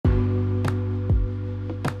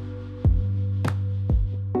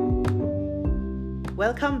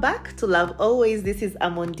Welcome back to Love Always. This is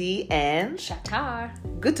Amondi and Shatar.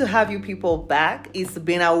 Good to have you people back. It's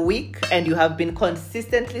been a week and you have been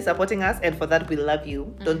consistently supporting us, and for that we love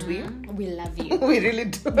you, don't we? We love you. We really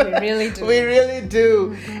do. We really do. We really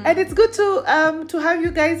do. And it's good to have you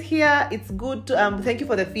guys here. It's good to thank you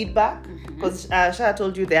for the feedback, because Shah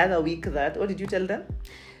told you the other week that, what did you tell them?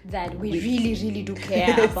 That we really do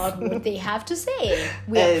care about what they have to say.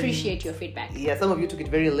 We appreciate your feedback. Yeah, some of you took it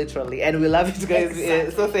very literally, and we love it, guys.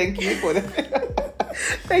 Exactly. So thank you for the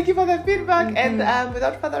thank you for the feedback. And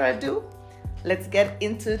without further ado, let's get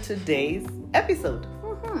into today's episode.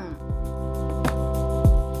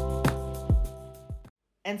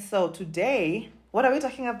 And so today, what are we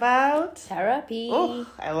talking about? Therapy. Oh,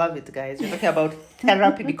 I love it, guys. We're talking about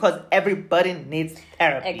therapy because everybody needs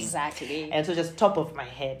therapy. Exactly. And so just top of my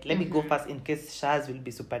head, let me go first in case Shah's will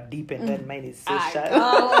be super deep and then mine is so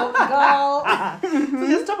shallow. Go. So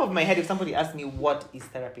just top of my head, if somebody asks me what is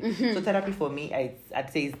therapy. So therapy for me,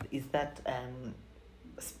 I'd say is that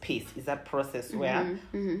space, is that process where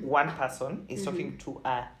one person is talking to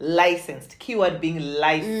a licensed, keyword being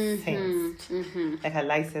licensed, like a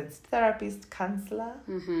licensed therapist, counselor,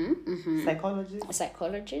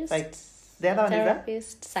 psychologist, like the other one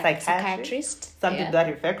Therapist, is that psychiatrist, something to that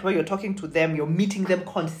effect, where you're talking to them, you're meeting them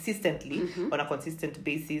consistently on a consistent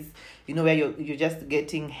basis, where you're just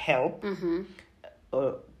getting help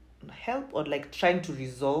or like trying to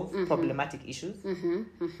resolve problematic issues.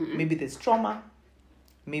 Maybe there's trauma,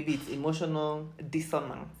 maybe it's emotional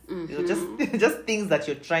dissonance, just things that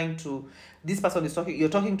you're trying to, this person is talking, you're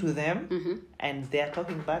talking to them and they're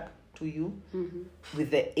talking back to you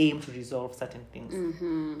with the aim to resolve certain things.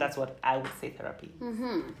 That's what I would say therapy.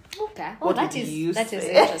 Okay. What that would is you that is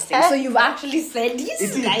say? interesting. So you've actually said this.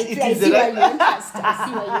 It is, I it see is, where you went first. I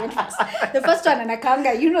see where you went first. The first one,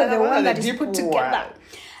 Anakanga, the one that is deep put together. one.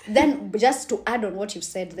 Then just to add on what you've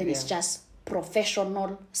said, then it's Yeah. just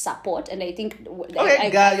professional support, and I think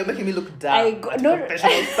Girl, you're making me look down.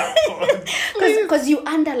 Professional support. because you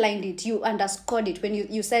underlined it, you underscored it when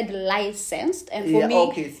you said licensed, and for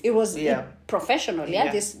me it was professional.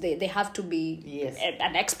 They have to be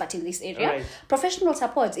an expert in this area. Right. Professional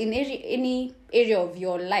support in any area of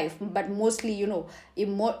your life, but mostly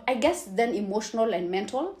I guess then emotional and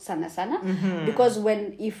mental sana because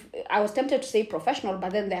if I was tempted to say professional,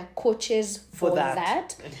 but then there are coaches for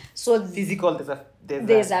that. So physical, there's a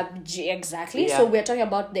exactly. Yeah. So we're talking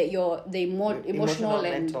about the emotional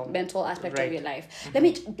and mental aspect of your life. Let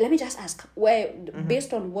me just ask, where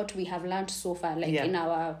based on what we have learned so far, like in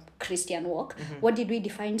our Christian walk, what did we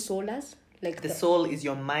define soul as? Like the soul is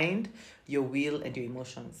your mind, your will, and your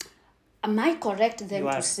emotions. Am I correct then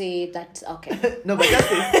to say that? Okay. No, but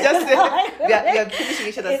just we are finishing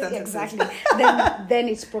each other's sentences. Exactly. then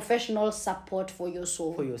it's professional support for your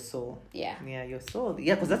soul. For your soul. Yeah. Yeah, your soul.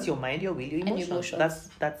 Yeah, because that's your mind, your will, your emotions. And your emotions.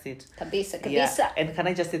 That's it. Kabisa. Yeah. And can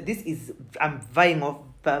I just say, this is, I'm vying off,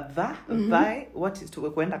 what is to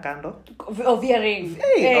kuenda kando? Veering.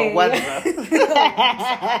 Hey.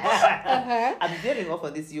 I'm veering off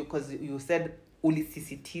on this because you said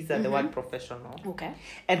ulisisitiza the word professional. Okay.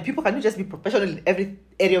 And people, can you just be professional in every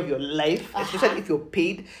area of your life, especially if you're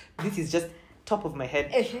paid? This is just top of my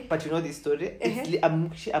head. But you know this story? I'm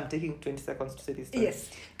taking 20 seconds to say this story. Yes.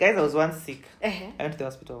 Guys, I was once sick. I went to the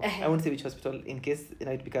hospital. I won't say which hospital in case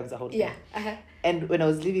it becomes a whole thing. And when I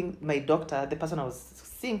was leaving, my doctor, the person I was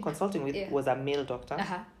consulting with, was a male doctor.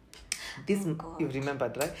 You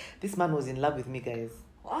remembered, right? This man was in love with me, guys.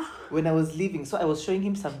 When I was leaving, so I was showing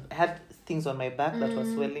him I had things on my back that was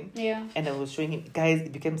swelling, and I was showing him, guys,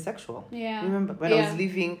 it became sexual. Remember when I was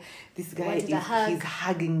leaving, this guy he's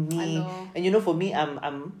hugging me, and for me,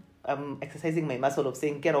 I'm exercising my muscle of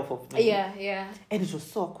saying, get off of me. And it was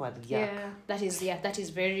so awkward. That is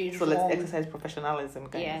very so wrong. Let's exercise professionalism,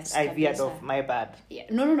 guys. Yes, I veered off, my bad.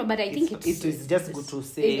 No, but I think it is just good to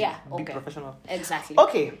say be professional. Exactly.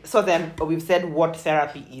 Okay, so then we've said what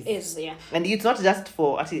therapy is. And it's not just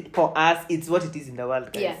for us, it's what it is in the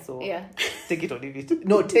world, guys. Take it or leave it.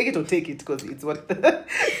 No, take it or take it, because it's what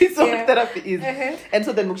it's what therapy is. And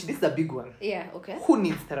so then Mokshi, this is a big one. Who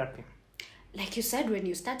needs therapy? Like you said when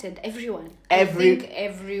you started, everyone. I think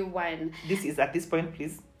everyone. This is at this point,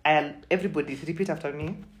 please. Everybody repeat after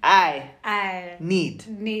me. I need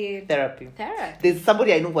therapy. There's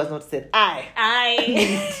somebody I know who has not said I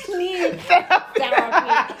need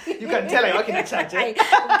therapy. You can tell I work in a church. We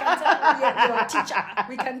can tell you're a teacher.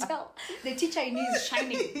 We can tell the teacher in you is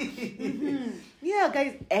shining. Yeah,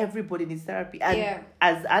 guys, everybody needs therapy. And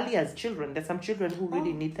as early as children, there's some children who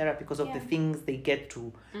really need therapy because of the things they get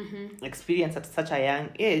to experience at such a young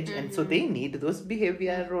age. And so they need those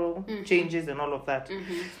behavioral changes and all of that.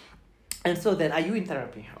 And so then, are you in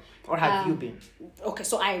therapy? Or have you been? Okay,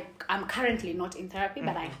 so I'm currently not in therapy,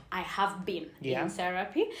 but I have been in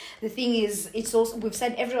therapy. The thing is, it's also, we've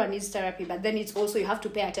said everyone needs therapy, but then it's also, you have to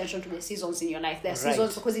pay attention to the seasons in your life. There are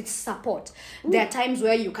seasons because it's support. Ooh. There are times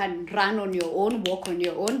where you can run on your own, walk on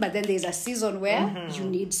your own, but then there's a season where you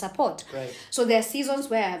need support. Right. So there are seasons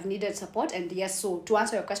where I have needed support, and yes, so to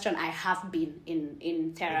answer your question, I have been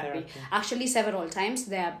in therapy. Actually, several times.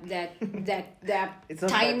 There are it's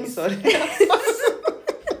not times... Funny, sorry.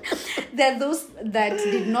 There are those that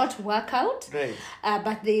did not work out, right.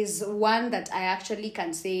 But there's one that I actually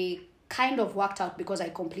can say kind of worked out because I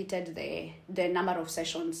completed the number of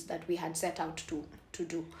sessions that we had set out to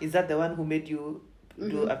do. Is that the one who made you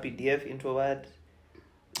do a PDF into a Word?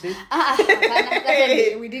 We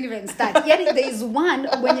didn't even start. Yet there is one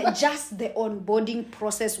when just the onboarding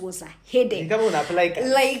process was a headache.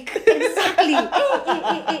 Like exactly.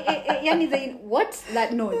 What?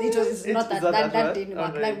 That no, it was not that. That didn't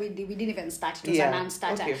work. Right. Like we didn't even start. It was a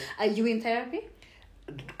non-starter. Okay. Are you in therapy?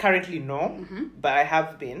 Currently no, but I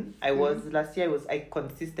have been. I was last year. I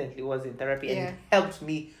consistently was in therapy, and it helped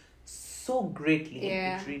me so greatly.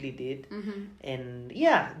 It really did. And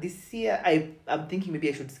this year I'm thinking maybe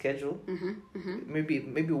I should schedule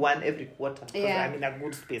maybe one every quarter, because I'm in a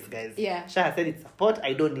good space, guys. Shah said it's support.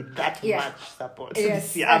 I don't need that much support.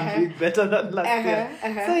 This year I'm doing better than last year.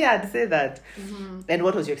 So I'd say that. And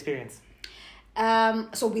what was your experience?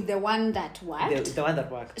 So with the one that worked. The one that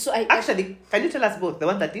worked. So actually, can you tell us both, the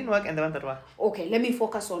one that didn't work and the one that worked? Okay, let me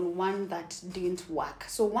focus on one that didn't work.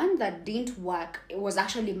 So one that didn't work, it was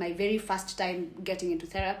actually my very first time getting into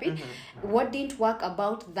therapy. What didn't work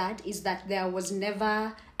about that is that I was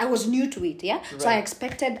new to it, Right. So I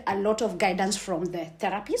expected a lot of guidance from the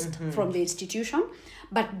therapist, from the institution,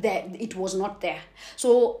 but it was not there.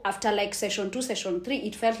 So after like session 2, session 3,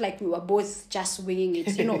 it felt like we were both just winging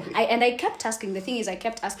it, I kept asking, the thing is I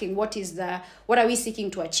kept asking, what are we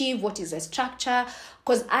seeking to achieve? What is the structure?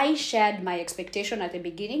 Because I shared my expectation at the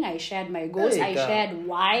beginning. I shared my goals. I shared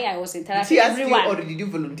why I was in therapy. Did she ask you, or did you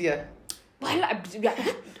volunteer? Well,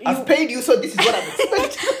 I've paid you, so this is what I'm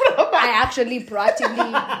expecting from. I actually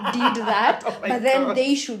proactively did that, but then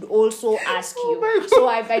they should also ask you. So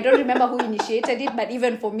I don't remember who initiated it, but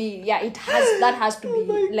even for me, that has to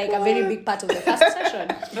be like a very big part of the first session.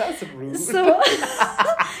 That's rude. So no,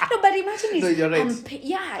 but imagine it. No, you're right.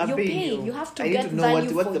 You're paid. You have to get value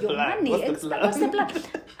for your money. What's the plan?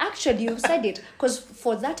 Actually, you've said it, because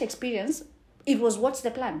for that experience, it was what's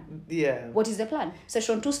the plan? Yeah. What is the plan?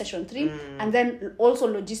 Session 2, session 3. And then also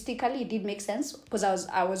logistically, it did make sense because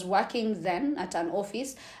I was working then at an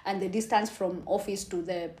office, and the distance from office to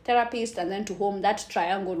the therapist and then to home, that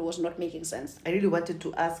triangle was not making sense. I really wanted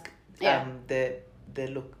to ask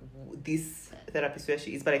this therapist where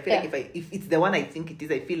she is, but I feel like if it's the one I think it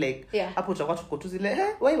is, I feel like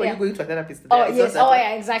why were you going to a therapist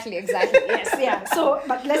today? Exactly. Yes, So,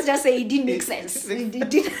 but let's just say it didn't make sense. It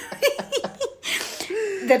did.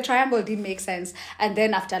 The triangle didn't make sense, and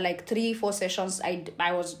then after like 3-4 sessions,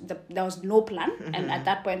 there was no plan, and at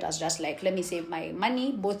that point I was just like, let me save my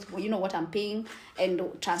money, both what I'm paying and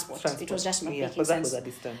transport. It was just not making sense.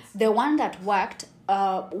 The one that worked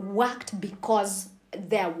because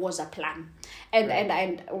there was a plan,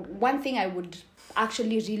 and one thing I would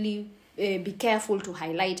actually really be careful to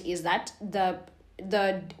highlight is that the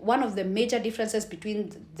one of the major differences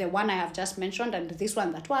between the one I have just mentioned and this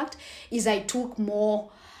one that worked is I took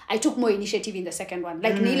more initiative in the second one.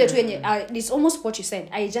 Like it's almost what you said.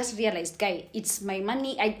 I just realized, guy, it's my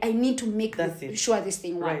money. I need to make sure this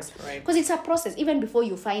thing works. Because it's a process. Even before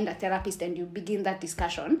you find a therapist and you begin that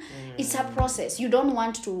discussion, it's a process. You don't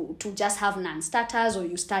want to just have non-starters or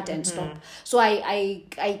you start and stop. So I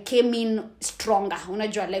came in stronger.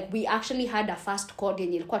 Like we actually had a first call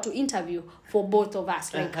to interview for both of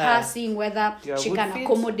us. Like her seeing whether she can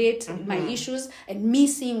accommodate my issues, and me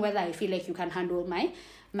seeing whether I feel like you can handle my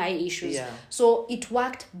issues. So it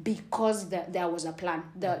worked because there was a plan.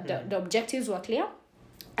 The objectives were clear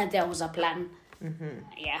and there was a plan.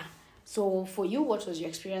 So for you, what was your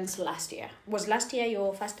experience last year? Was last year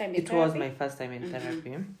your first time in therapy? It was my first time in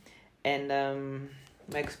therapy, and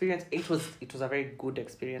my experience, it was a very good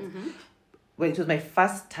experience. Well, it was my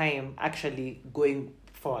first time actually going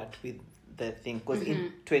forward with the thing, because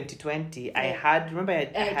in 2020 I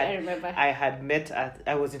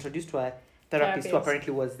was introduced to a therapist who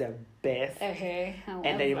apparently was the best. And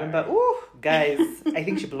I remember, guys, I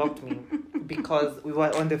think she blocked me because we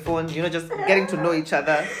were on the phone, just getting to know each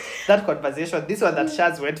other. That conversation, this one that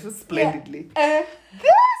Shaz went splendidly.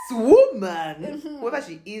 This woman, whoever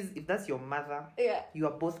she is, if that's your mother, you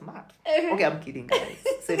are both mad. Okay, I'm kidding, guys.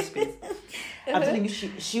 Safe space. I'm telling you,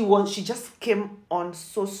 she just came on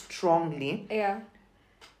so strongly.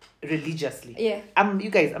 Religiously. You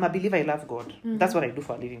guys, I'm a believer. I love God. That's what I do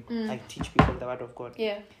for a living. I teach people the word of God.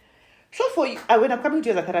 So for you, when I'm coming to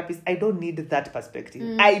you as a therapist, I don't need that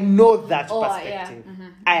perspective. I know that perspective.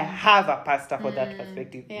 I have a pastor for that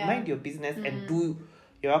perspective. Mind your business and do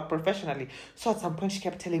your work professionally. So at some point, she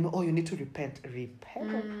kept telling me, "Oh, you need to repent."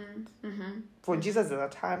 Repent. For Jesus is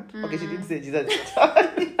at hand. Okay, she didn't say Jesus is at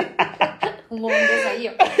hand.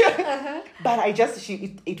 But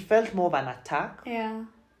it felt more of an attack.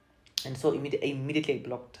 And so immediately I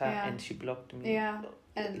blocked her, and she blocked me.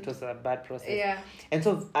 And it was a bad process. And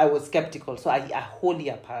so I was skeptical. So a whole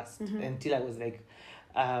year passed until I was like,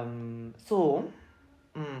 I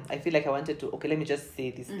feel like I wanted to, okay, let me just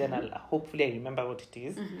say this. Then hopefully I remember what it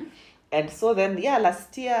is. And so then,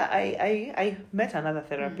 last year I met another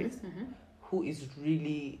therapist who is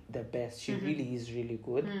really the best. She really is really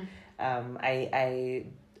good.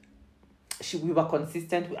 We were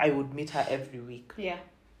consistent. I would meet her every week.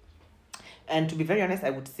 And to be very honest, I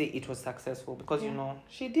would say it was successful because,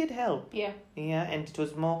 she did help. And it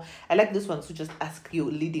was more, I like those ones who just ask you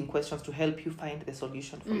leading questions to help you find the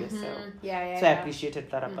solution for yourself. So I appreciated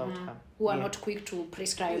that about her. Who are not quick to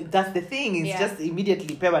prescribe. That's the thing. It's just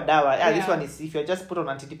immediately pewa dawa. This one is if you're just put on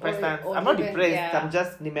antidepressants. I'm not depressed. I'm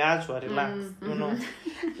just nimeachwa, relax.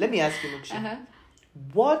 Let me ask you, Nukshi.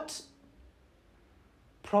 What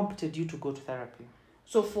prompted you to go to therapy?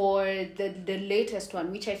 So for the latest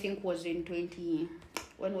one, which I think was in 20...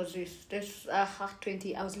 When was this?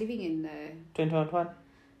 20... I was living in... 2021?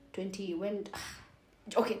 20... When...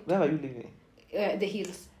 Okay. Where were you living? The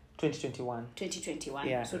Hills. 2021. 2021.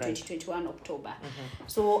 Yeah, so right. 2021 October.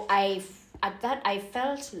 So I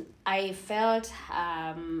felt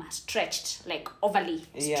stretched, like overly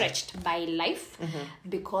stretched by life,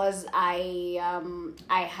 because I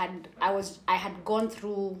had gone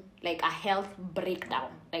through like a health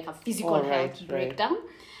breakdown, like a physical health breakdown,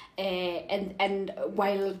 and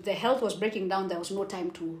while the health was breaking down, there was no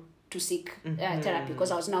time to seek therapy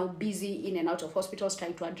because I was now busy in and out of hospitals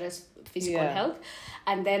trying to address physical health.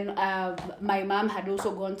 And then my mom had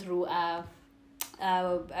also gone through a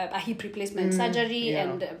hip replacement surgery,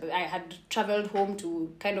 and I had traveled home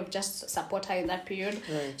to kind of just support her in that period.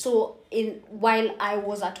 So while I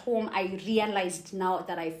was at home, I realized now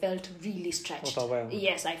that I felt really stretched.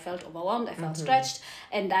 Yes, I felt overwhelmed. I felt stretched,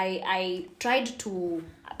 and I tried to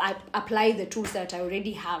apply the tools that I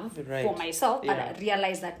already have for myself, but I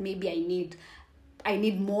realized that maybe I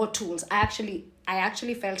need more tools. I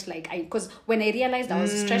actually felt like because when I realized I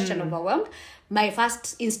was stretched and overwhelmed, my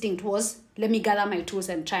first instinct was, let me gather my tools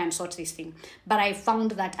and try and sort this thing. But I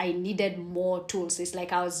found that I needed more tools. It's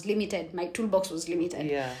like I was limited. My toolbox was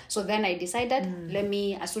limited. So then I decided, let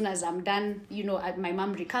me, as soon as I'm done, my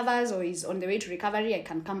mom recovers or is on the way to recovery, I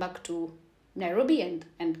can come back to Nairobi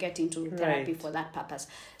and get into therapy for that purpose.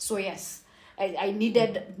 So yes, I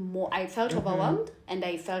needed more. I felt overwhelmed, and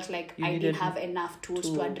I felt like I didn't have enough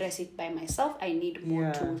tools to address it by myself. I need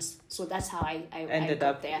more tools. So that's how I ended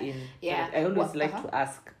up there. I always like to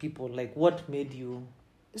ask people, like, what made you...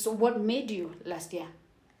 So what made you last year?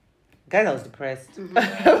 Guys, I was depressed.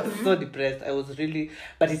 I was so depressed. I was really...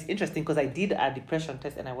 But it's interesting because I did a depression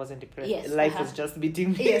test and I wasn't depressed. Life was just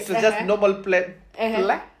beating me. It was just normal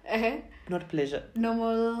not pleasure.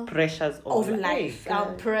 Normal pressures of life.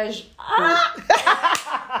 Pressure.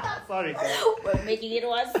 Sorry, guys. We're making it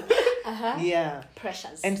worse.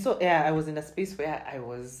 Pressures. And so I was in a space where I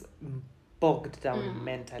was bogged down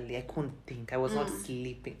mentally. I couldn't think. I was not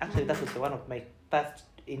sleeping. Actually, that was one of my first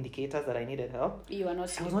indicators that I needed help. You were not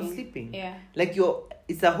sleeping. I was not sleeping. Like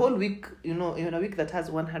it's a whole week, in a week that has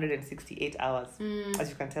 168 hours. As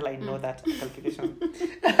you can tell, I know that calculation.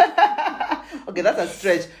 Okay, that's a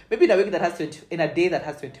stretch. Maybe in a week that has in a day that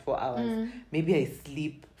has 24 hours, maybe I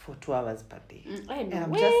sleep for 2 hours per day. I know. And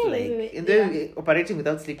I'm just like, and then operating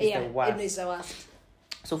without sleep is the worst. It is the worst.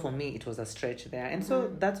 So for me, it was a stretch there. And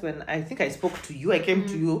so that's when I think I spoke to you. I came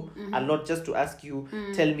to you a lot just to ask you,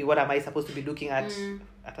 tell me, what am I supposed to be looking at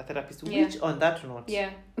a therapist? Which, on that note,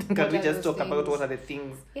 can we just talk about what are the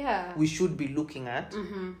things we should be looking at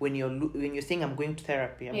when you're saying I'm going to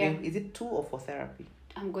therapy? Is it to or for therapy?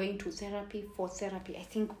 I'm going to therapy for therapy. I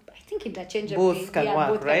think interchangeably. Both can work,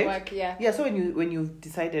 both right? Can work, Yeah. So when you've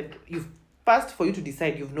decided, you've first for you to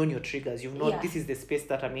decide, you've known your triggers, you've known this is the space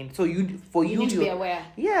that I'm in. So you need to be aware.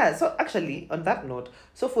 Yeah. So actually, on that note,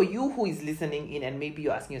 so for you who is listening in and maybe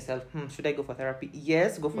you're asking yourself, should I go for therapy?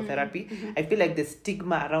 Yes, go for therapy. I feel like the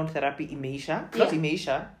stigma around therapy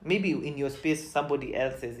imeisha. Maybe in your space somebody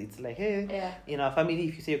else says it's like, hey, in our family,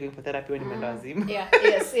 if you say you're going for therapy, when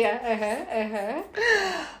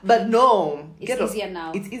but no, it's easier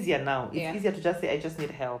now. It's easier now. It's easier to just say, I just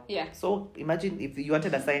need help. So imagine if you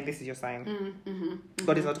wanted a sign, this is your sign.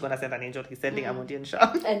 God is not going to send an angel, he's sending a Mondian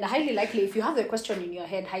Shah. And highly likely, if you have the question in your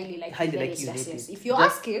head, highly likely yes. If you just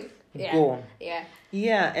ask it, go.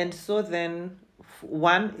 Yeah. And so then,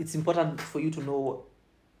 one, it's important for you to know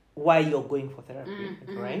why you're going for therapy,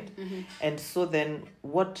 right? And so then,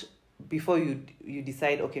 before you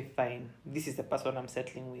decide, okay, fine, this is the person I'm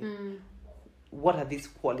settling with, what are these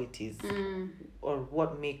qualities or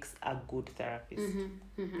what makes a good therapist?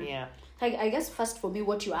 Yeah. I guess first for me,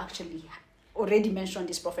 what you actually already mentioned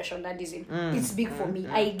is professionalism. It's big for me.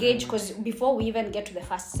 I gauge, because before we even get to the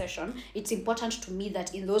first session, it's important to me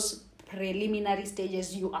that in those preliminary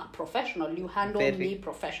stages you are professional, you handle me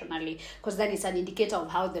professionally, because then it's an indicator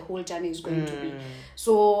of how the whole journey is going to be.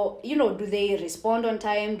 So, do they respond on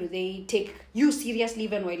time? Do they take you seriously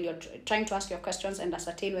even while you're trying to ask your questions and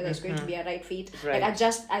ascertain whether it's going to be a right fit? Like,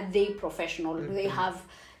 are they professional? Do they have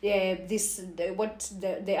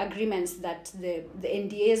the agreements that the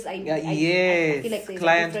NDAs? I feel like there's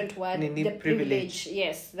a different word. The privilege,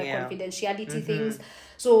 the confidentiality things.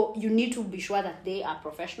 So you need to be sure that they are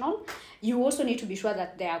professional. You also need to be sure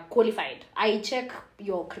that they are qualified. I check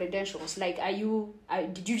your credentials. Like,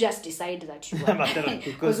 did you just decide that you are?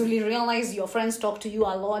 Because we realize your friends talk to you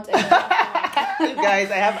a lot. And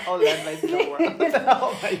guys, I have all the advice in the world.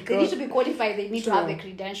 Oh my God. They need to be qualified. They need to have the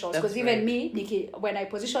credentials. Because even me, Nikki, when I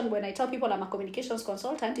tell people I'm a communications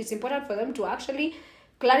consultant, it's important for them to actually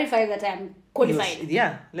clarify that I'm qualified.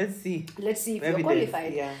 Let's see if you're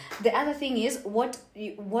qualified. The other thing is, what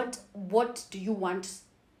do you want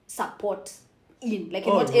support in? Like,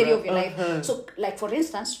 in what area of your life? So, like, for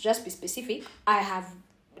instance, to just be specific, I've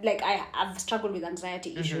struggled with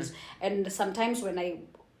anxiety issues, and sometimes when I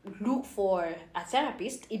look for a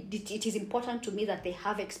therapist, it is important to me that they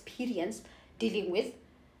have experience dealing with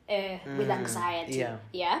anxiety,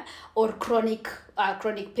 or chronic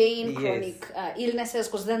pain, chronic illnesses,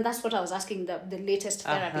 because then that's what I was asking the latest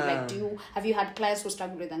therapy. Like, have you had clients who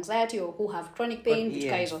struggle with anxiety or who have chronic pain?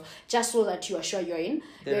 Just so that you are sure you're in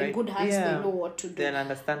good hands. They know what to do. They'll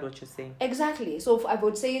understand what you're saying. Exactly. So I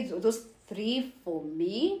would say those three for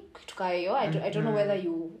me. I don't know whether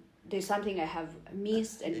there's something I have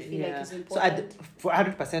missed and feel like is important. So for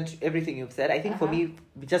 100% everything you've said, I think for me,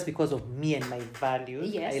 just because of me and my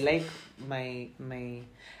values, I like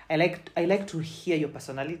I like to hear your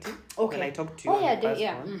personality when I talk to you.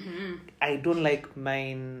 I don't like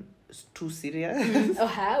mine too serious.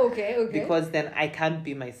 Okay. Because then I can't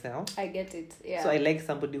be myself. I get it. Yeah. So I like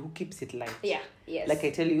somebody who keeps it light. Yeah. Yes. Like I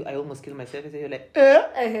tell you, I almost kill myself. And you're like,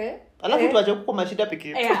 alafu tuache kuko mashida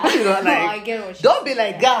peke yetu. I get what don't be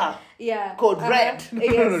like, code red.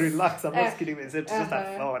 Yes. Relax, I'm not kidding myself. It's just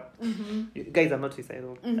a thought. You guys, I'm not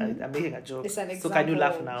suicidal. I'm making a joke. So can you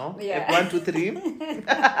laugh now? Yeah. Like 1, 2, 3.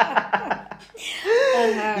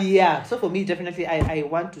 So for me, definitely, I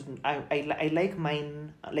want to. I like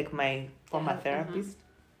mine. Like my former therapist,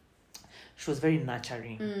 she was very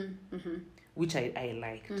nurturing. Which I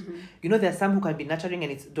liked. There are some who can be nurturing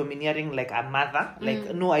and it's domineering, like a mother.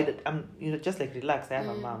 Like, no, I'm just like, relax, I have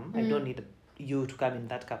a mom. I don't need you to come in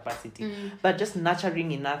that capacity. But just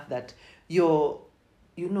nurturing enough that this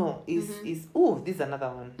is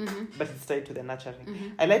another one. But it's tied to the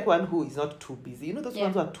nurturing. I like one who is not too busy. Those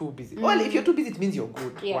ones who are too busy. Well, if you're too busy, it means you're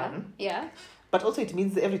good. One. Yeah. But also it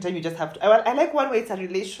means every time you just have to... I like one where it's a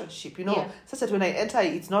relationship, such that when I enter,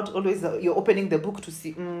 it's not always you're opening the book to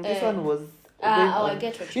see, this one was... I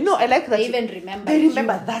get what you I like that. They even remember. They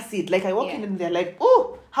remember, that's it. Like I walk in and they're like,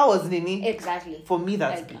 oh, how was Nini? Exactly. For me,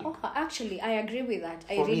 that's big. Actually, I agree with that.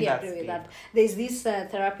 I really agree with that. There's this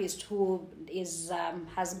therapist who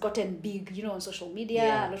has gotten big, on social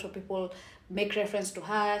media. A lot of people make reference to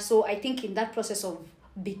her. So I think in that process of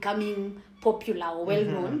becoming popular or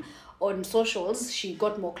well-known on socials, she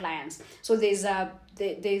got more clients. So there's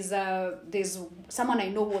someone I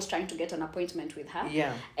know who was trying to get an appointment with her,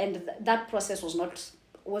 and that process was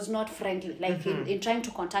not friendly. Like in trying to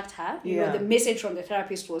contact her, the message from the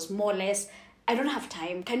therapist was more or less, I don't have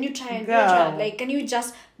time. Can you try and like, can you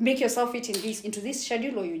just make yourself fit into this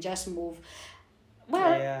schedule, or you just move?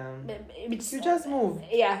 Well, you just moved.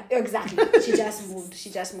 Yeah, exactly. She just moved.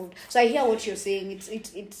 So I hear what you're saying.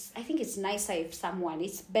 It's I think it's nicer if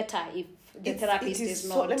it's better if the therapist is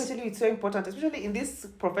not. So, let me tell you, it's so important, especially in these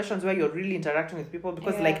professions where you're really interacting with people.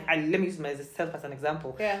 Because, let me use myself as an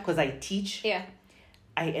example. Because I teach. Yeah.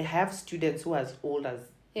 I have students who are as old as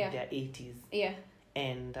their 80s. Yeah.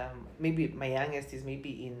 And maybe my youngest is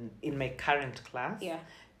maybe in my current class. Yeah.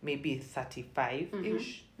 Maybe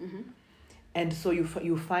 35-ish. And so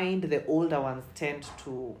you find the older ones tend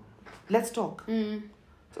to, let's talk.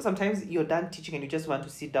 So sometimes you're done teaching and you just want to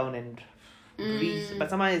sit down and breathe. But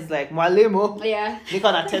someone is like, Mwalimu, make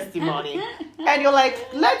on a testimony. And you're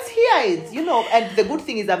like, let's hear it, And the good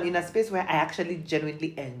thing is I'm in a space where I actually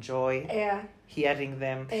genuinely enjoy hearing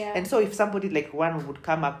them. And so if somebody, like one would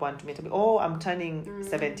come up one to me, I'm turning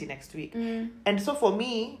 70 next week. And so for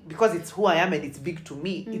me, because it's who I am and it's big to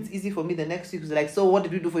me, it's easy for me the next week to like, so what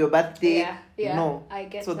did you do for your birthday? I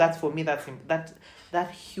get so that's for me,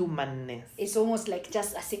 that humanness. It's almost like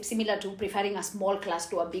just similar to preferring a small class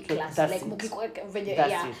to a big class. That's like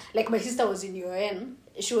it. Like my sister was in UN,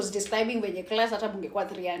 she was describing when your class hata mungekuwa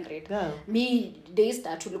 300. Me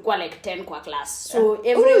daystar tulikuwa like 10 kwa class. So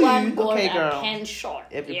everyone got a 10 shot.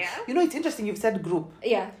 It's interesting you've said group.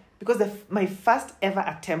 Because my first ever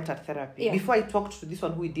attempt at therapy, before I talked to this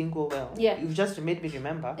one who it didn't go well, you've just made me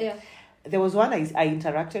remember. There was one I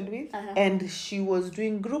interacted with, and she was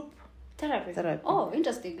doing group therapy. Oh,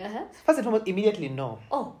 interesting. First and foremost, immediately no.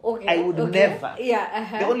 Oh, okay. I would never.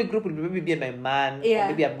 The only group would maybe be my man, or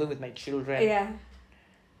maybe I'm going with my children.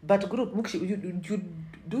 But group, Mukshi, you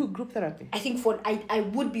do group therapy? I think I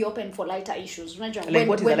would be open for lighter issues. Like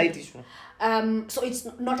what is a light issue? So it's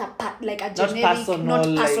not a generic, not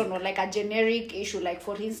personal, like a generic issue. Like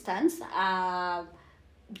for instance,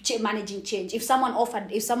 managing change. If someone offered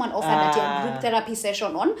that a group therapy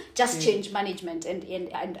session on just change management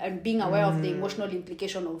and being aware of the emotional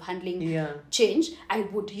implication of handling change, I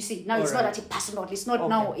would. You see, now it's not that personal. It's not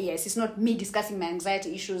now. Yes, it's not me discussing my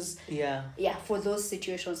anxiety issues. For those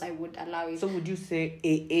situations, I would allow it. So would you say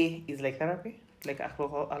AA is like therapy, like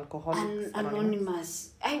Alcoholics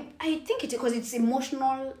Anonymous? I think it, because it's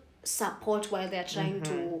emotional support while they're trying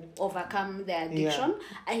to overcome their addiction.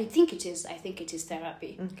 I think it is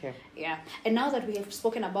therapy. Okay. And now that we have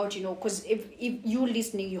spoken about, because if you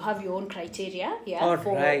listening, you have your own criteria.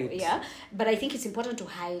 But I think it's important to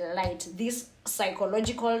highlight this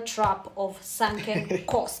psychological trap of sunken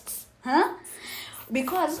costs.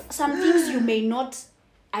 Because some things you may not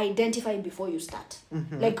identify before you start.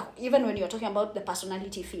 Like even when you're talking about the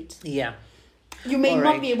personality fit. You may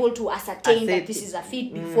not be able to ascertain that this is a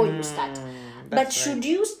fit before you start. But should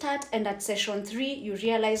you start and at session 3 you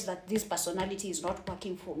realize that this personality is not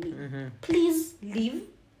working for me, please leave.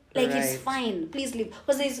 It's fine. Please leave.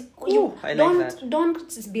 Because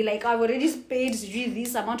don't be like, I've already paid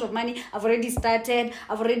this amount of money. I've already started.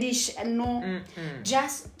 I've already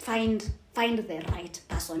just find the right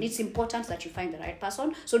person. It's important that you find the right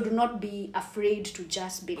person. So do not be afraid to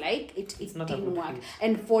just be like it didn't work.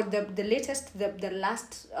 And for the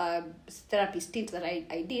last therapy stint that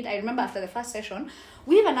I did, I remember after the first session,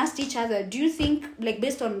 we even asked each other, do you think, like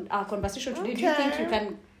based on our conversation today, do you think you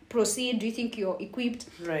can proceed? Do you think you're equipped?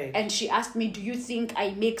 Right. And she asked me, do you think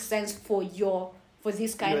I make sense for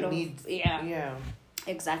this kind your of needs?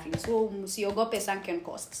 Exactly. So usiogope sunken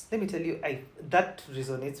costs. Let me tell you, that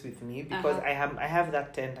resonates with me because I have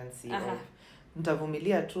that tendency of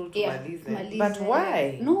nitavumilia tu tumalize. But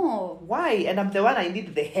why? No. Why? And I'm the one, I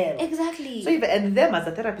need the help. Exactly. So and them as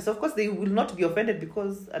a therapist, of course they will not be offended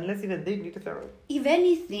because unless even they need a therapy. If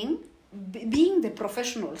anything, being the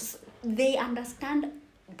professionals, they understand.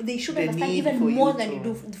 They should understand even more than you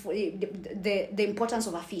do for the importance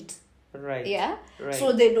of a fit. Right. Right.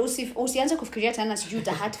 So usianze kufikiria tena sijui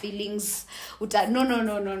uta hurt feelings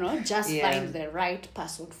no, just find the right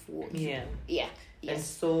person for you. Yes. And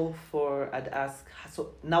so I'd ask,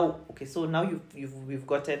 so now we've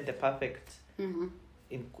gotten the perfect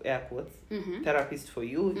in air quotes therapist for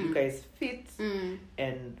you. You guys fit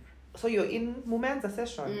and so you're in Mumenza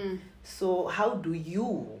session. So how do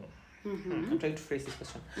you I'm trying to phrase this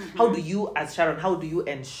question. How do you, as Sharon,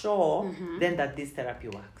 ensure then that this therapy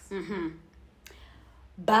works?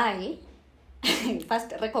 By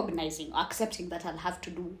first recognizing, accepting that I'll have to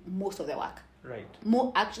do most of the work. Right.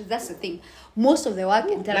 Actually, that's the thing. Most of the work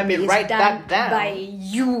in therapy is done by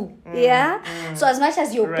you. So as much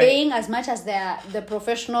as you're paying, as much as the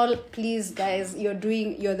professional, please guys, you're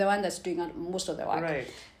the one that's doing most of the work. Right.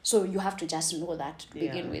 So you have to just know that to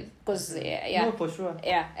begin with. Because, No, for sure.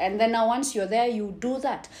 Yeah. And then now once you're there, you do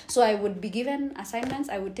that. So I would be given assignments.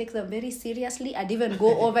 I would take them very seriously. I'd even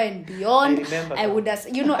go over and beyond. I remember I would,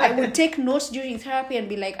 I would take notes during therapy and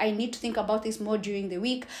be like, I need to think about this more during the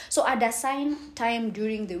week. So I'd assign time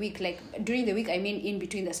during the week. Like during the week, I mean in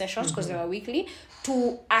between the sessions, because they were weekly,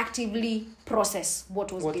 to actively process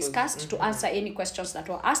what was discussed, to answer any questions that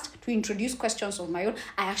were asked, to introduce questions of my own.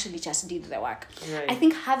 I actually just did the work. Right. I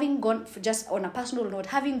think having gone, just on a personal note,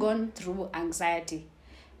 having gone through anxiety,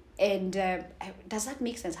 and does that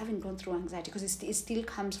make sense? Having gone through anxiety, because it still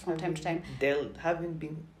comes from time to time. Having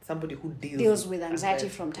been somebody who deals with anxiety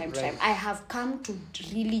from time to time, I have come to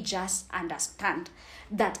really just understand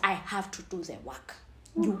that I have to do the work.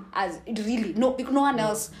 No one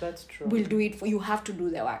else will do it for you. Have to do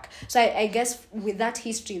the work. So I guess with that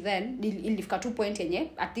history, then ilifika tu point yenye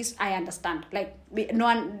at least I understand. Like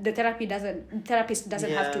the therapist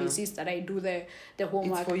doesn't have to insist that I do the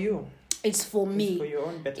homework. It's for you. It's for me. It's for your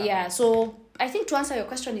own betterment. Yeah. So I think to answer your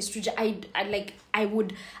question is I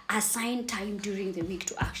would assign time during the week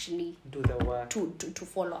to actually do the work, to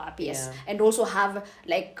follow up. Yes, and also have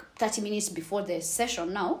like 30 minutes before the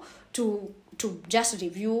session now to just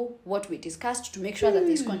review what we discussed, to make sure that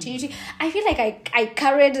there's continuity. I feel like I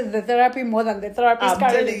carried the therapy more than the therapist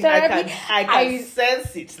carried the therapy. I can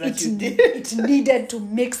sense it that you did. It needed to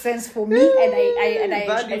make sense for me, and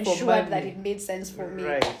I ensured that it made sense for me.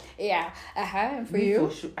 Right. Yeah. And for you?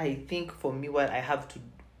 For sure, I think for me, what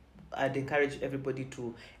I'd encourage everybody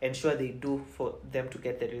to ensure they do for them to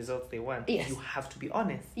get the results they want. Yes. You have to be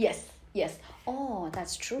honest. Yes. Oh,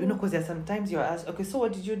 that's true. Because there's sometimes you're asked, okay, so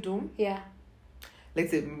what did you do? Yeah.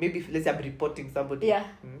 Let's say I'm reporting somebody. Yeah.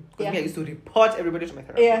 Because me, I used to report everybody to my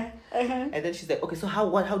therapist. Yeah. And then she's like, okay, so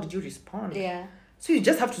how did you respond? Yeah. So you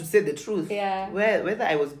just have to say the truth. Yeah. Whether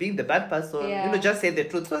I was being the bad person, just say the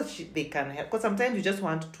truth so they can help. Because sometimes you just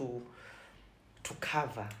want to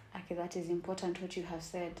cover. Okay, that is important what you have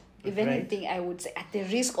said. If anything, I would say, at the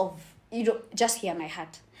risk of, just hear my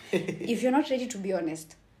heart. If you're not ready to be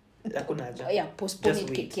honest, postpone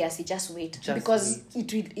it. Just wait. Because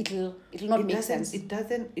wait. It'll not make sense. It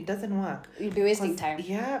doesn't work. You'll be wasting time.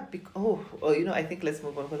 Yeah. I think let's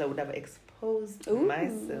move on, because I would have exposed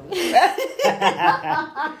myself.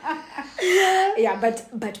 Yeah,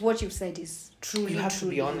 but what you said is truly. You have to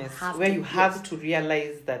be honest. You have have to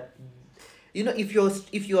realize that, if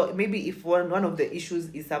you're maybe if one of the issues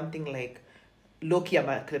is something like low-key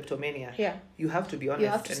kleptomania, you have to be honest. You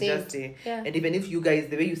have to say. And even if you guys,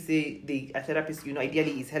 the way you say a therapist,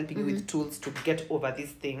 ideally is helping you with tools to get over this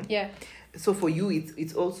thing. Yeah. So for you,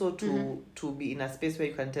 it's also to be in a space where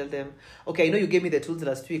you can tell them, okay, I know you gave me the tools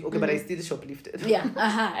last week, okay, but I still shoplifted.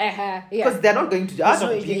 Yeah. Because they're not going to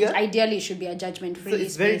ideally it should be a judgment-free. So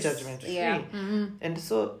it's very judgment-free. Yeah. And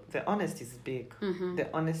so the honesty is big. The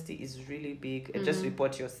honesty is really big. And just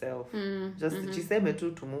report yourself. Just chiseme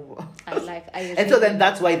tu to move on. And so then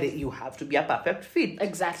that's why you have to be a perfect fit.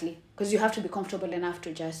 Exactly. Because you have to be comfortable enough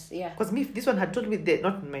to just, Because this one had told me, the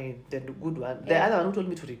good one, the other one who told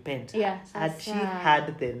me to repent. Yeah. She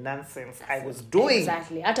had the nonsense I was doing.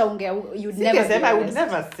 Exactly. You'd never be I would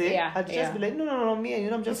never say. Yeah. I'd just be like, no, me,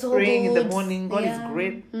 I'm just it's praying in the morning. God is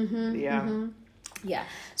great. Yeah.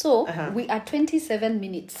 So we are 27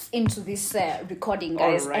 minutes into this recording,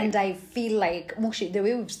 guys, and I feel like Moshi, the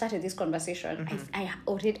way we've started this conversation, I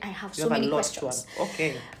have so many questions.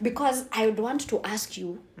 Okay. Because I would want to ask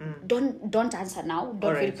you, don't answer now.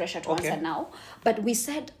 Don't feel pressure to answer now. But we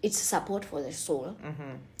said it's support for the soul,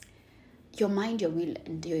 your mind, your will,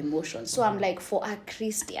 and your emotions. So I'm like, for a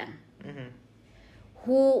Christian,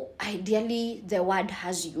 who ideally the word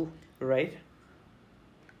has you, right?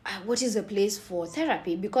 What is the place for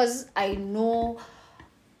therapy? Because I know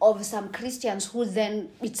of some Christians who then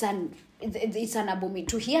it's an abomination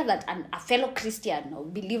to hear that a fellow Christian or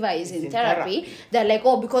believer is in therapy. They're like,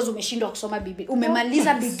 because umeshindwa kusoma Biblia,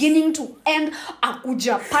 umemaliza beginning to end,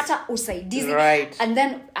 akujapata usaidizi. Right. And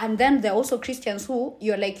then there are also Christians who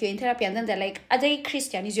you're in therapy, and then they're like, are they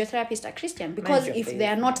Christian? Is your therapist a Christian? Because if they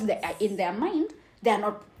are not in their mind, they're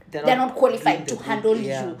not qualified to handle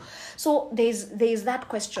you. So there's that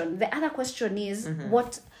question. The other question is,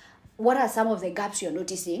 what are some of the gaps you're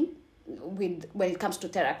noticing when it comes to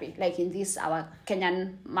therapy, like in our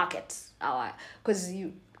Kenyan market? Because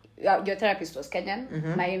your therapist was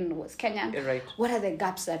Kenyan, mine was Kenyan. Right. What are the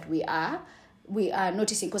gaps that we are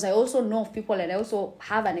noticing? Because I also know of people, and I also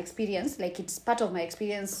have an experience, like it's part of my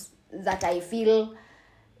experience that I feel,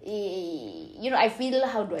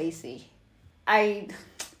 how do I say?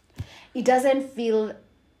 It doesn't feel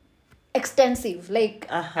extensive. Like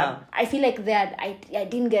I feel like that I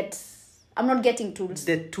didn't get I'm not getting tools.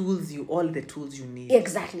 All the tools you need.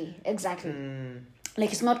 Exactly.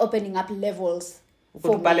 Like it's not opening up levels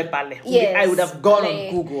for me. Yes. I would have gone on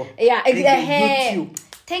Google. Yeah, YouTube.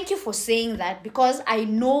 Thank you for saying that, because I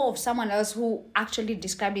know of someone else who actually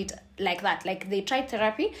described it like that. Like they tried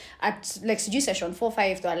therapy at like CG session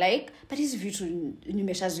 4-5. They're like, but it's vitu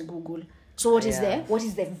nimeshazi Google. So what is there? What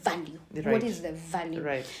is the value? Right. What is the value?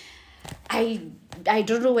 Right. I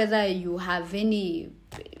don't know whether you have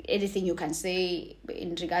anything you can say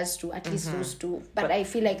in regards to at least those two, but I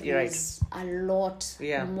feel like there's a lot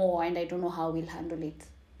more, and I don't know how we'll handle it.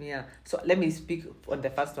 Yeah. So let me speak on the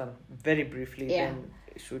first one very briefly. Then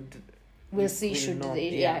we'll see.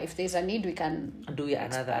 If there's a need, we can do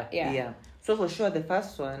another. Yeah. So for sure, the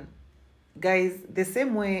first one, guys, the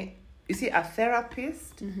same way you see, a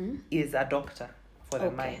therapist is a doctor for the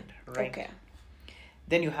mind, right? Okay.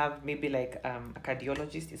 Then you have maybe like a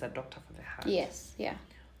cardiologist is a doctor for the heart. Yes. Yeah.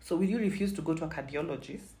 So will you refuse to go to a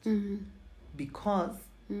cardiologist because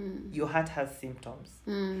your heart has symptoms?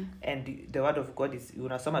 And the word of God is,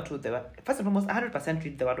 unasoma tu the word. First and foremost, 100%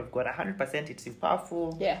 read the word of God. 100% it is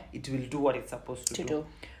powerful. Yeah. It will do what it's supposed to do.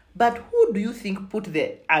 But who do you think put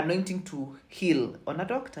the anointing to heal on a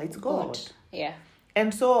doctor? It's God. Yeah.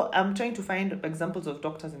 And so I'm trying to find examples of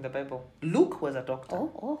doctors in the Bible. Luke was a doctor.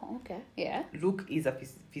 Oh, okay. Yeah. Luke is a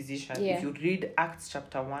physician. Yeah. If you read Acts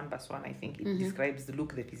chapter 1, verse 1, I think it describes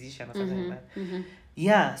Luke the physician or something like that.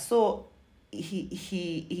 Yeah, so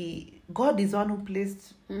he God is one who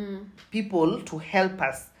placed people to help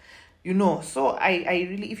us. So I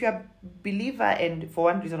really, if you're a believer and for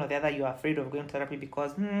one reason or the other you're afraid of going to therapy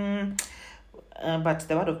because but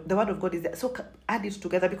the word of God is there. So add it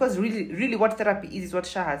together, because really what therapy is what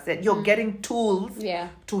Shah has said. You're getting tools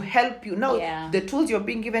to help you. Now, the tools you're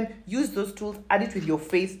being given, use those tools, add it with your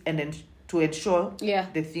faith, and then to ensure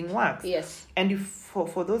the thing works. Yes. And if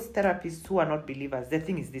for those therapists who are not believers, the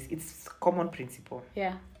thing is this, it's common principle.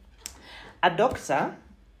 Yeah. A doctor,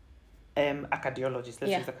 a cardiologist,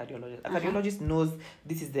 let's use a cardiologist. A cardiologist knows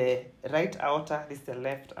this is the right aorta, this is the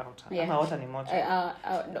left aorta. Yeah. Aorta ni moja.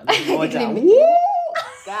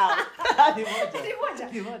 No.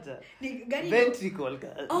 Ventricle,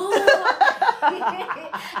 girl.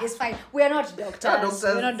 It's fine. We are not doctors.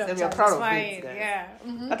 We're not doctors. We are proud of it, guys. Yeah.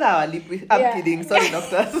 I'm kidding. Sorry,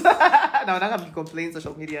 doctors. Now I'm complaining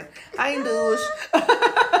social media. Hi, douche.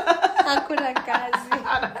 Hakuna kazi.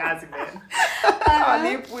 Hakuna kazi, man. Our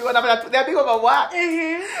lip, they're big over what?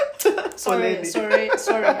 Sorry.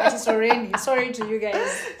 Sorry to you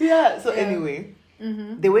guys. Yeah. So anyway.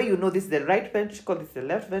 The way you know this is the right ventricle, this is the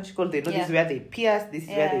left ventricle, they know this is where they pierce, this is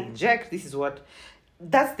where they inject, this is what.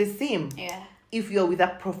 That's the same. Yeah. If you're with a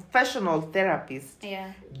professional therapist,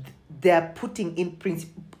 they're putting in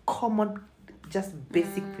common, just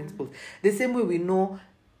basic principles. The same way we know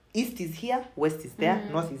east is here, west is there,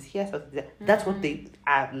 north is here, south is there. That's what they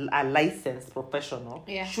a licensed professional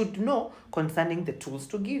should know concerning the tools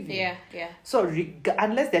to give you. Yeah. So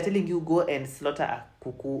unless they're telling you go and slaughter a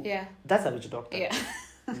cuckoo, that's a witch doctor. Yeah.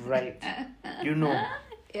 Right.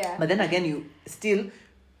 Yeah. But then again, you still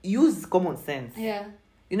use common sense. Yeah.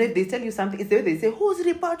 If they tell you something, it's the way they say, whose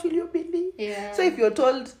report will you believe? Yeah. So if you're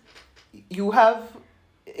told you have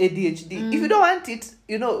ADHD, if you don't want it,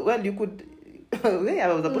 you could. I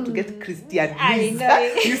was about to get Christian. I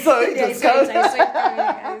know. You saw it. I saw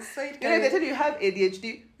it coming. If they tell you have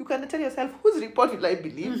ADHD, you can tell yourself, whose report will I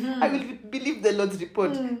believe? I will believe the Lord's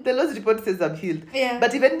report. The Lord's report says I'm healed. Yeah.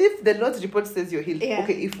 But even if the Lord's report says you're healed,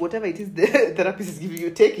 okay, if whatever it is the therapist is giving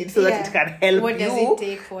you, take it so that it can help what does it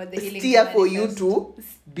take for the healing steer for you to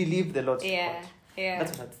believe the Lord's report. Yeah.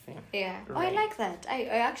 That's what I'm saying. Yeah. Right. Oh, I like that. I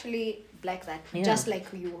actually like that. Yeah. Just like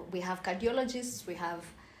we have cardiologists, we have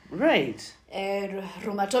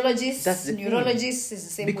rheumatologists, neurologists is the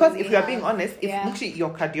same. Because if you are being honest, if actually your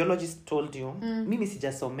cardiologist told you, mimi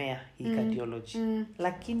sijasomea hii cardiology,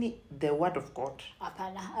 lakini the word of God.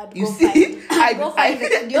 You see, I go find the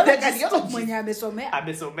cardiologist mwenye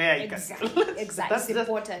amesomea hii. Exactly. It's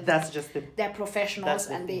important. That's just they're professionals,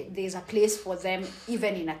 and there's a place for them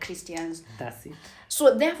even in a Christian's. That's it.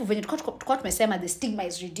 So therefore, when tulikuwa tumesema the stigma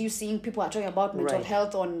is reducing, people are talking about mental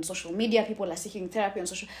health on social media, people are seeking therapy on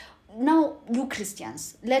social. Now, you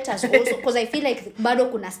Christians, let us also, because I feel like bado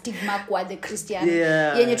kuna stigma kwa the Christian.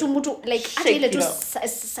 Yenye tu mtu, like, hata ile tu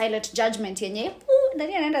silent judgment yenye,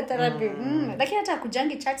 ndani anaenda therapy. Lakini hata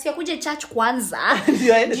kujangi church, si akuje church kwanza.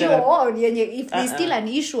 Yenye, if there's still an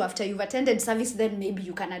issue after you've attended service, then maybe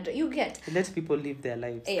you can, you get. Let people live their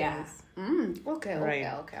lives. Yeah. Okay.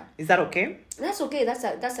 Is that okay? That's okay.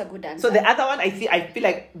 That's a good answer. So the other one, I feel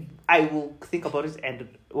like I will think about it, and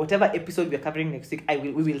whatever episode we are covering next week,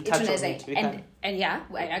 we will touch on it. And yeah,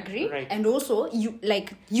 I agree. Right. And also, you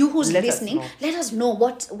who's listening, let us know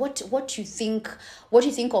what you think. What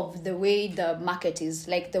you think of the way the market is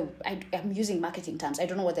like. I'm using marketing terms. I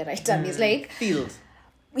don't know what the right term is like. Field.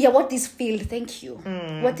 Yeah, what this field, thank you.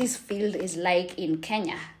 What this field is like in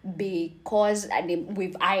Kenya, because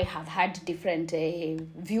I have had different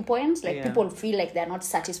viewpoints. Like people feel like they're not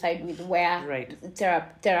satisfied with where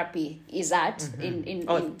therapy is at.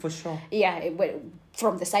 For sure. Yeah,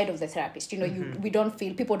 from the side of the therapist, people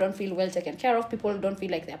don't feel well taken care of. People don't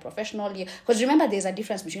feel like they're professional. Because remember, there's a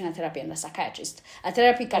difference between a therapy and a psychiatrist. A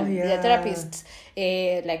therapy can be a therapist,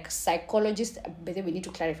 like psychologist. But then we need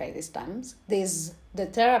to clarify these terms. There's the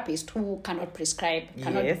therapist who cannot prescribe,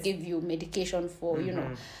 cannot give you medication for,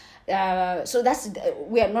 so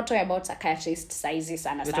we are not talking about psychiatrists, sizes,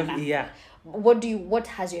 and what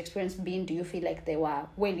has your experience been? Do you feel like they were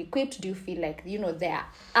well equipped? Do you feel like they're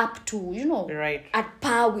up to at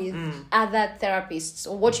par with other therapists,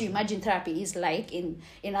 or what you imagine therapy is like in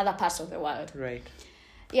other parts of the world? Right.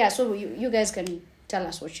 Yeah, so you guys can tell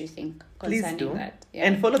us what you think concerning that. Yeah.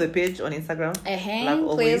 And follow the page on Instagram.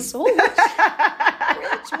 Please.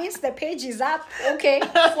 Which means the page is up. Okay,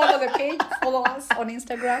 follow the page. Follow us on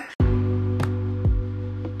Instagram.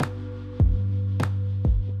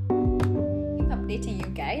 Keep updating you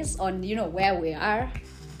guys on where we are.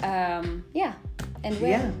 And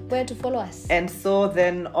where to follow us. And so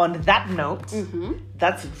then on that note,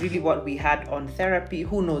 that's really what we had on therapy.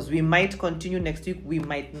 Who knows? We might continue next week. We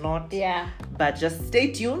might not. Yeah. But just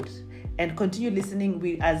stay tuned and continue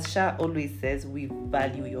listening. As Sha always says, we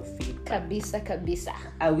value your feedback. Kabisa.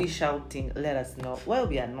 Are we shouting? Let us know. Well,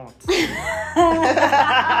 we are not.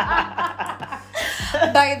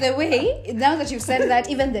 By the way, now that you've said that,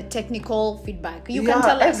 even the technical feedback, you can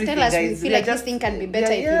tell us. Tell us, we feel like this thing can be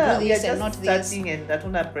better if you do this and not this. And that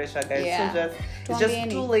under pressure, guys. Yeah. So it's just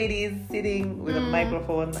two ladies sitting with a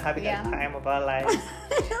microphone, having a time of our lives.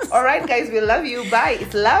 All right, guys, we love you. Bye.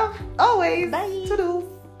 It's love always. Bye. Toodles.